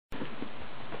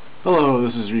Hello,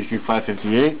 this is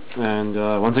Riku558, and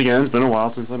once again, it's been a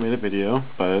while since I made a video,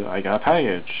 but I got a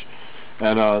package.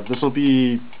 And this will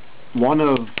be one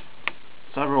of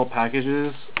several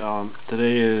packages.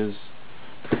 Today is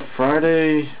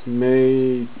Friday,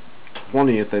 May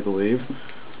 20th, I believe,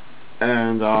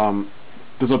 and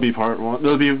this will be part one. This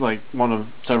will be like one of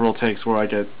several takes where I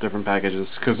get different packages,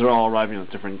 because they're all arriving on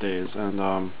different days,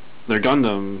 and they're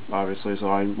Gundam, obviously, so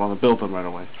I want to build them right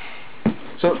away.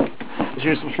 So,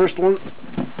 here's the first one,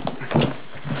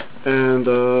 and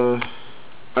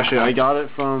actually I got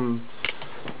it from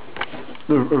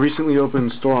the recently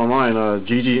opened store online,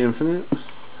 GG Infinite.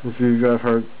 If you guys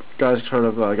heard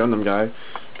of Gundam Guy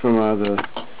from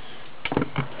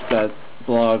that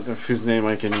blog whose name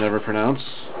I can never pronounce.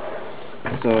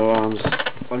 So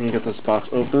let me get this box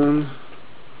open,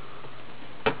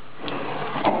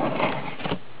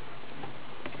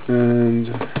 and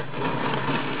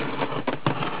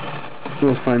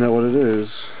we'll find out what it is.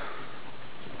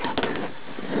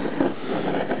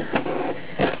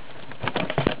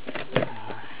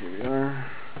 Here we are.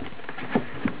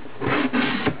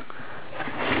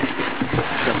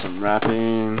 Got some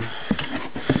wrapping,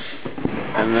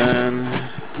 and then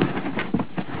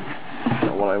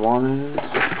got what I wanted.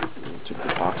 Took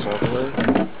the box out of the way.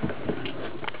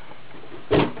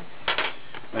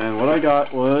 And what I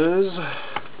got was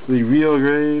the Rio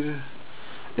Grade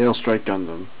Ailstrike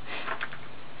Gundam.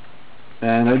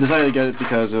 And I decided to get it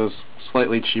because it was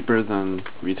slightly cheaper than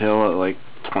retail at like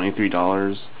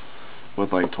 $23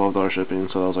 with like $12 shipping,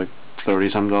 so that was like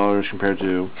 $30-some compared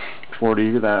to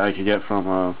 $40 that I could get from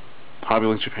Hobby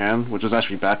Link Japan, which is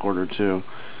actually back ordered too.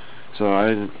 So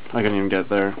I couldn't even get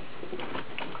there.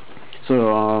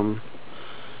 So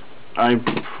I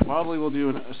probably will do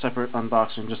a separate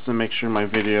unboxing just to make sure my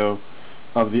video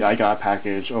of the I Got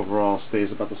package overall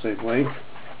stays about the same length.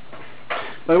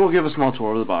 I will give a small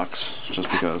tour of the box, just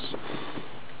because.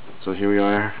 So here we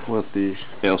are with the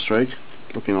Ailstrike,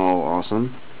 looking all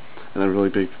awesome, and a really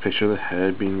big picture of the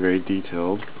head being very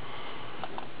detailed.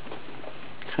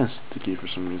 Kind of sticky for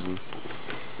some reason.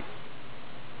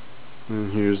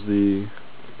 And here's the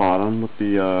bottom with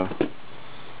the,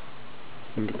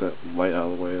 let me get that light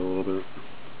out of the way a little bit.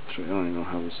 Actually, I don't even know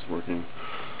how this is working.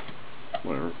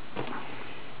 Whatever.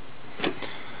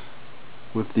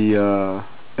 With the,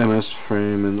 MS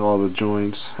frame and all the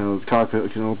joints, and the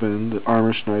cockpit can open, the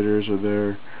armor schneiders are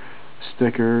there,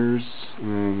 stickers,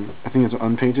 and I think it's an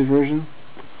unpainted version.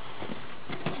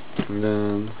 And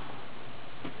then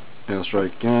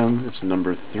Ailstrike again, it's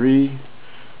number 3,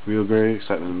 Rio Grade,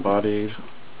 Excitement Embodied.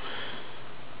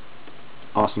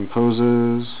 Awesome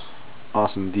poses,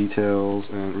 awesome details,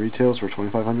 and retails for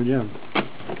 2,500 yen.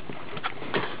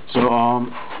 So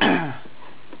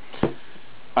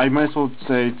I might as well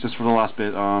say, just for the last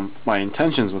bit, my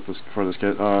intentions with for this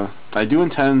kit. I do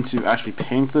intend to actually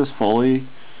paint this fully.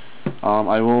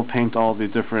 I will paint all the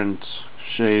different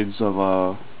shades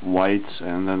of white,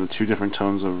 and then the 2 different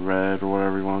tones of red, or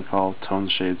whatever you want to call it,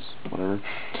 tones, shades, whatever.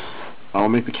 I'll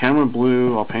make the camera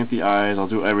blue, I'll paint the eyes, I'll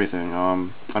do everything.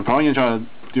 I'm probably going to try to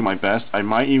do my best. I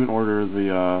might even order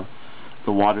the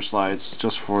water slides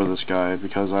just for this guy,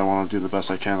 because I want to do the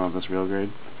best I can on this Rio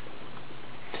Grade.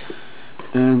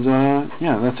 And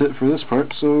yeah, that's it for this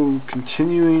part. So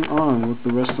continuing on with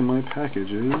the rest of my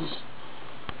packages.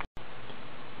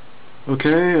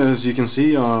 Okay, as you can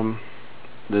see,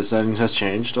 the settings has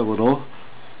changed a little,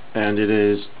 and it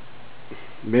is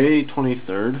May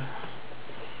 23rd,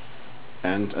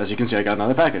 and as you can see, I got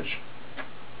another package.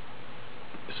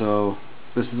 So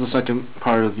this is the second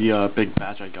part of the big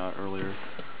batch I got earlier,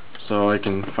 so I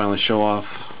can finally show off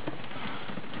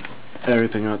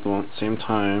everything at the same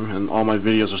time, and all my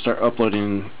videos will start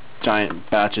uploading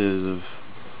giant batches of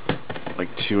like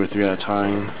 2 or 3 at a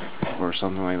time, or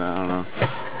something like that. I don't know,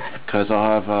 because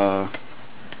I'll have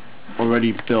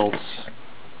already built,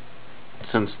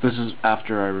 since this is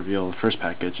after I reveal the first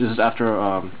package, this is after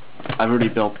I've already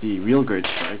built the Rio Grade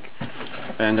Strike,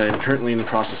 and I'm currently in the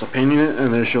process of painting it,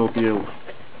 and there shall be a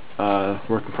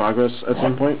work in progress at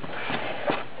some point.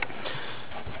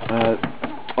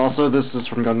 Also, this is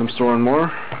from Gundam Store and More,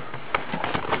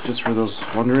 just for those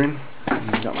wondering.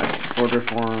 I've got my order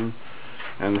form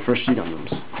and the first few Gundams.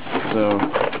 So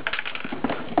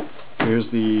here's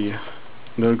the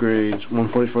No Grade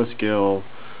 1/44 scale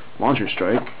Launcher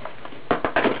Strike.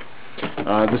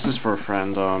 This is for a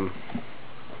friend.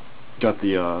 Got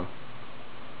the I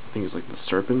think it's like the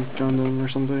Serpent Gundam or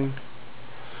something.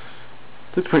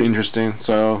 It's pretty interesting,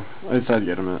 so I decided to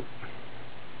get him it.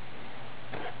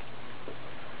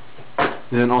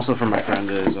 Then also from my friend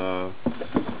is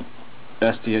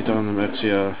SD Gundam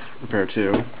Exia Repair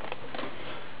 2.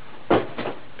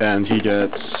 and he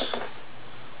gets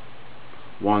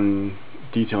 1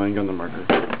 detailing Gundam marker.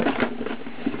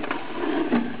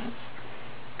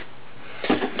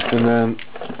 And then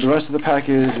the rest of the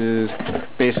package is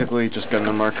basically just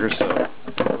Gundam markers, so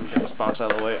let me get this box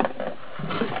out of the way.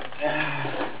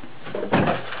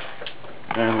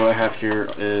 And what I have here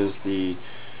is the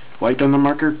white Gundam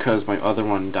marker, because my other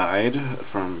one died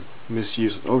from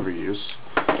misuse and overuse.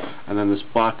 And then this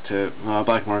black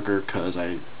marker, because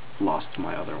I lost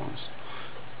my other ones.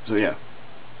 So yeah.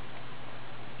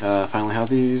 Finally have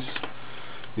these.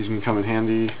 These can come in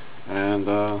handy, and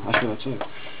actually that's it.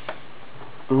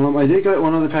 I did get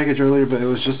one other package earlier, but it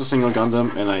was just a single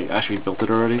Gundam, and I actually built it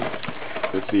already.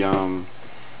 It's the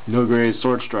No Grade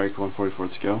Sword Strike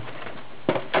 144th scale.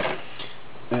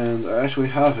 And I actually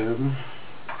have him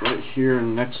right here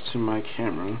next to my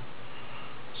camera.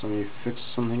 So let me fix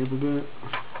something up a bit.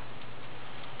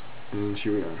 And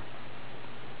here we are.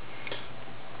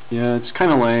 Yeah, it's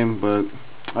kind of lame, but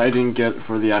I didn't get it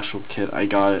for the actual kit. I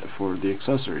got it for the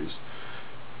accessories,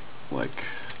 like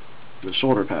the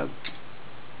shoulder pad,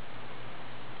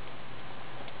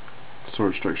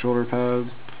 Sword Strike shoulder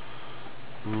pad.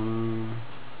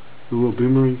 The little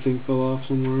boomerang thing fell off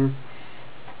somewhere.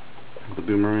 The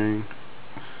boomerang.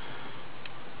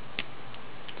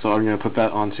 So I'm gonna put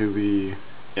that onto the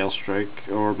Ale Strike,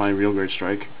 or my real grade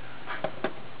strike.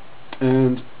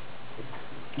 And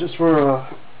just for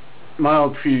a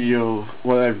mild preview of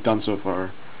what I've done so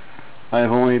far,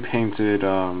 I've only painted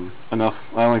enough.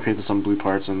 I only painted some blue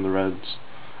parts and the reds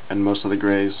and most of the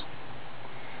grays.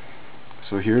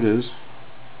 So here it is,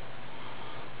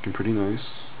 looking pretty nice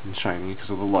and shiny because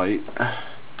of the light.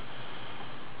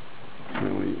 Let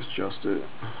me adjust it.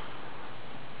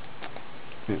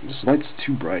 Man, this light's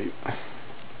too bright.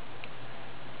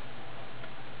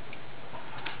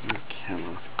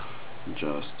 Camera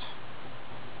adjust.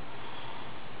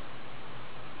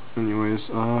 Anyways,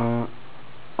 I'll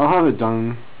have it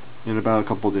done in about a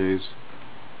couple days.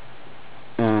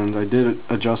 And I did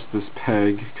adjust this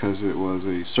peg because it was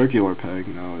a circular peg.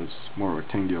 Now it's more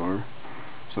rectangular,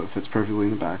 so it fits perfectly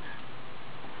in the back.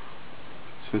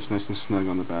 It fits nice and snug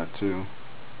on the back too.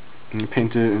 And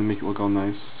paint it and make it look all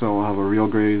nice. So I'll have a real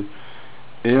grade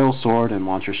Ale, Sword, and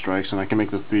Launcher Strikes, and I can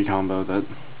make the 3 combo that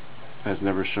has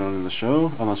never shown in the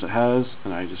show, unless it has,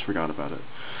 and I just forgot about it.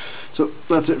 So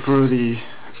that's it for the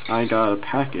I got a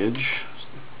package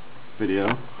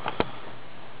video,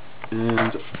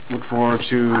 and look forward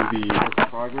to the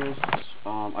progress.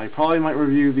 I probably might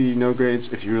review the no grades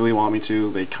if you really want me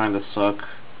to. They kind of suck,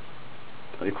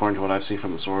 according to what I've seen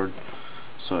from the sword.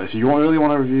 So if you really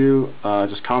want to review,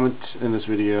 just comment in this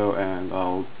video and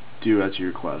I'll do it at your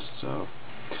request. So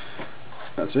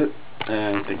that's it,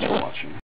 and thanks for watching.